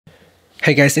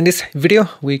Hey guys, in this video,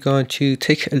 we're going to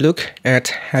take a look at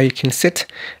how you can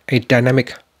set a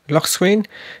dynamic lock screen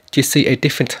to see a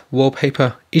different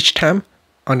wallpaper each time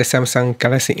on the Samsung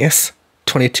Galaxy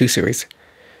S22 series.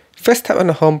 First, tap on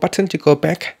the home button to go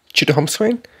back to the home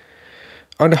screen.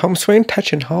 On the home screen,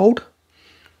 touch and hold.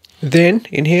 Then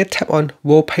in here, tap on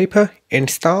Wallpaper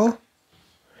and Style.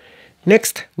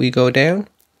 Next, we go down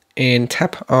and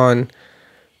tap on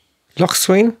Lock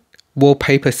Screen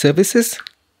Wallpaper Services.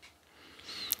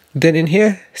 Then in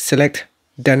here, select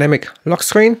Dynamic Lock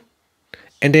Screen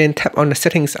and then tap on the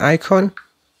settings icon.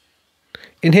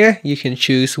 In here, you can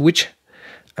choose which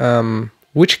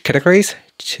categories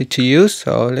to use.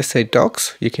 So let's say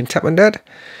dogs, you can tap on that.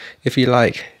 If you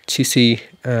like to see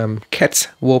cats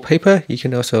wallpaper, you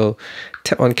can also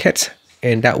tap on cats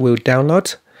and that will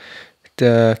download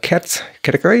the cats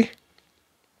category.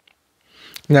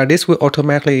 Now this will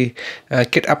automatically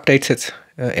get updated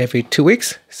every 2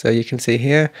 weeks. So you can see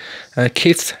here,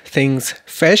 keeps things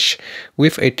fresh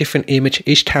with a different image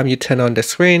each time you turn on the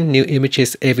screen. New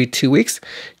images every 2 weeks.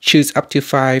 Choose up to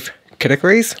 5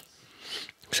 categories.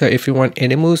 So if you want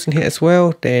animals in here as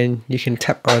well, then you can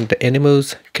tap on the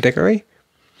animals category.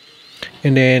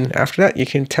 And then after that, you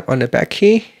can tap on the back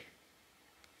key.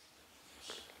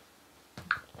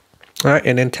 Alright,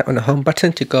 and then tap on the home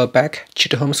button to go back to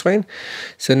the home screen.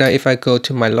 So now if I go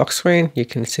to my lock screen, you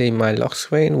can see my lock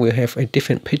screen will have a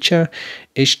different picture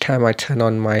each time I turn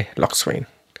on my lock screen.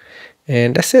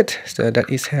 And that's it. So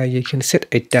that is how you can set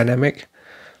a dynamic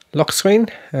lock screen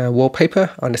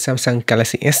wallpaper on the Samsung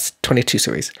Galaxy S22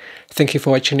 series. Thank you for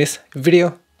watching this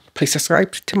video. Please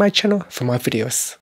subscribe to my channel for more videos.